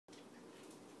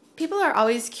People are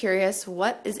always curious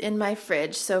what is in my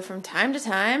fridge, so from time to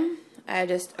time, I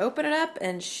just open it up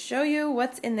and show you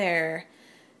what's in there.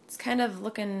 It's kind of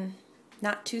looking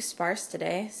not too sparse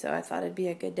today, so I thought it'd be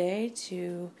a good day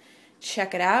to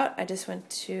check it out. I just went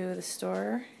to the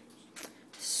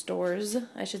stores,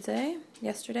 I should say,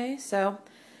 yesterday, so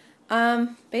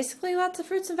basically lots of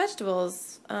fruits and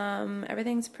vegetables.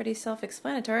 Everything's pretty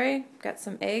self-explanatory. Got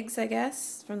some eggs, I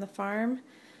guess, from the farm,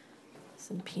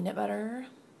 some peanut butter,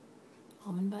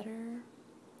 almond butter,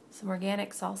 some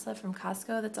organic salsa from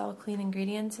Costco that's all clean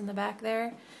ingredients in the back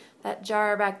there. That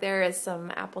jar back there is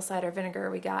some apple cider vinegar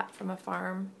we got from a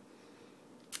farm.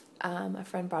 A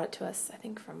friend brought it to us, I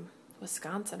think from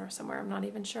Wisconsin or somewhere. I'm not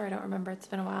even sure. I don't remember. It's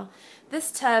been a while.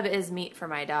 This tub is meat for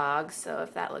my dog, so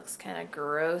if that looks kind of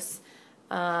gross.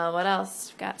 What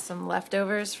else? Got some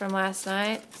leftovers from last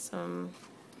night.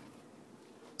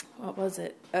 What was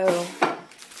it? Oh,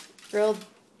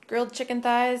 grilled chicken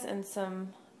thighs and some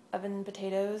oven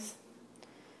potatoes.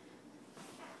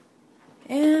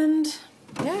 And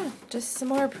yeah, just some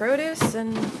more produce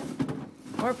and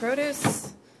more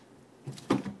produce.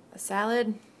 A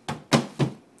salad.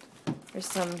 There's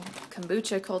some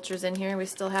kombucha cultures in here. We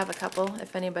still have a couple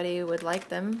if anybody would like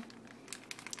them.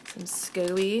 Some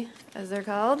SCOBY, as they're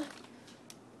called.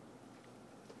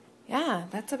 Yeah,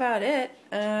 that's about it.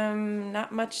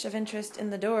 Not much of interest in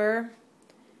the door.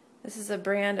 This is a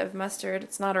brand of mustard.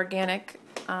 It's not organic,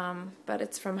 but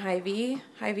it's from Hy-Vee.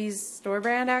 Hy-Vee's store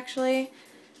brand, actually,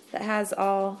 that has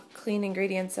all clean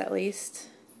ingredients at least.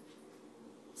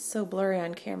 So blurry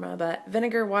on camera, but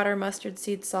vinegar, water, mustard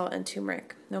seed, salt, and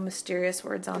turmeric. No mysterious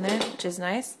words on there, which is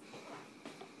nice.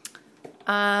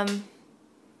 Yeah,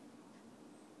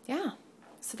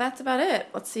 so that's about it.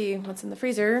 Let's see what's in the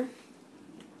freezer.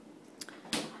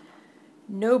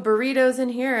 No burritos in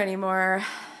here anymore.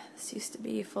 This used to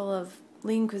be full of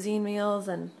lean cuisine meals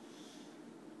and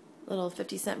little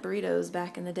 50-cent burritos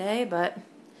back in the day, but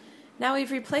now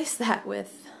we've replaced that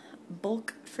with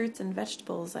bulk fruits and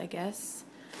vegetables, I guess.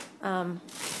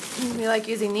 We like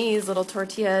using these little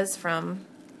tortillas from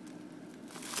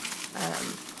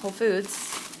Whole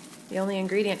Foods. The only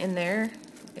ingredient in there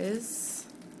is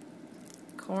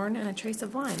corn and a trace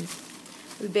of lime.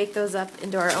 We bake those up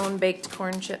into our own baked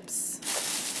corn chips.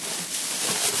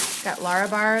 Got Lara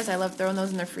bars. I love throwing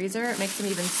those in the freezer. It makes them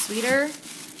even sweeter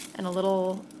and a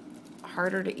little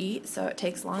harder to eat, so it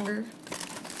takes longer.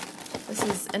 This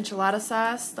is enchilada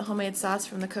sauce, the homemade sauce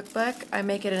from the cookbook. I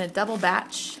make it in a double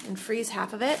batch and freeze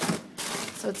half of it,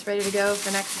 so it's ready to go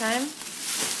for next time.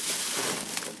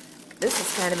 This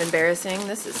is kind of embarrassing.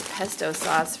 This is pesto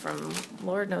sauce from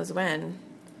Lord knows when.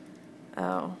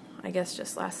 Oh, I guess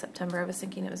just last September. I was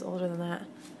thinking it was older than that.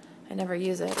 I never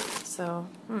use it, so,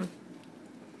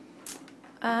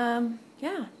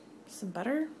 yeah, some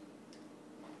butter.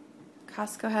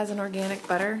 Costco has an organic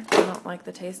butter. I don't like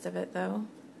the taste of it, though.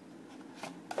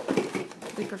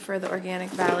 We prefer the Organic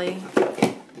Valley,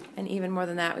 and even more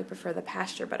than that, we prefer the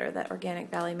pasture butter that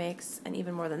Organic Valley makes, and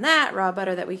even more than that, raw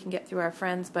butter that we can get through our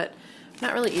friends, but I'm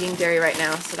not really eating dairy right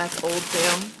now, so that's old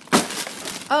too.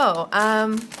 Oh,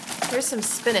 here's some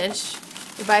spinach.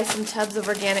 You buy some tubs of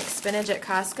organic spinach at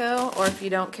Costco, or if you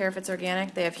don't care if it's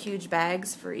organic, they have huge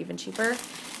bags for even cheaper,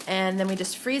 and then we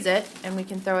just freeze it, and we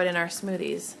can throw it in our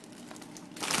smoothies.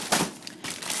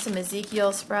 Some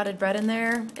Ezekiel sprouted bread in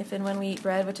there, if and when we eat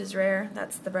bread, which is rare.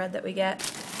 That's the bread that we get.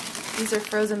 These are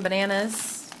frozen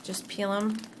bananas. Just peel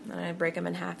them, and I break them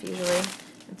in half usually,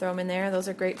 and throw them in there. Those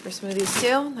are great for smoothies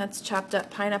too. That's chopped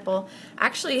up pineapple.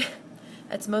 Actually,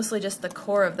 it's mostly just the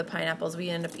core of the pineapples.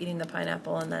 We end up eating the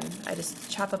pineapple, and then I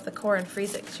just chop up the core and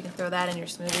freeze it, because you can throw that in your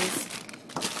smoothies.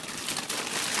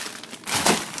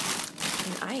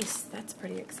 And ice, that's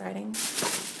pretty exciting.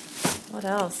 What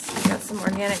else? I got some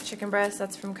organic chicken breast.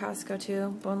 That's from Costco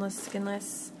too. Boneless,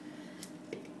 skinless.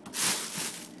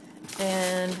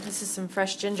 And this is some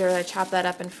fresh ginger. I chop that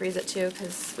up and freeze it too,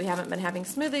 because we haven't been having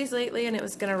smoothies lately and it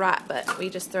was going to rot, but we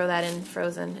just throw that in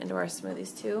frozen into our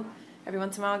smoothies too. Every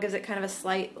once in a while it gives it kind of a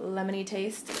slight lemony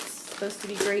taste. It's supposed to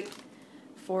be great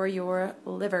for your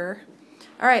liver.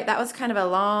 Alright, that was kind of a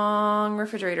long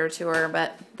refrigerator tour,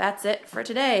 but that's it for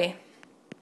today.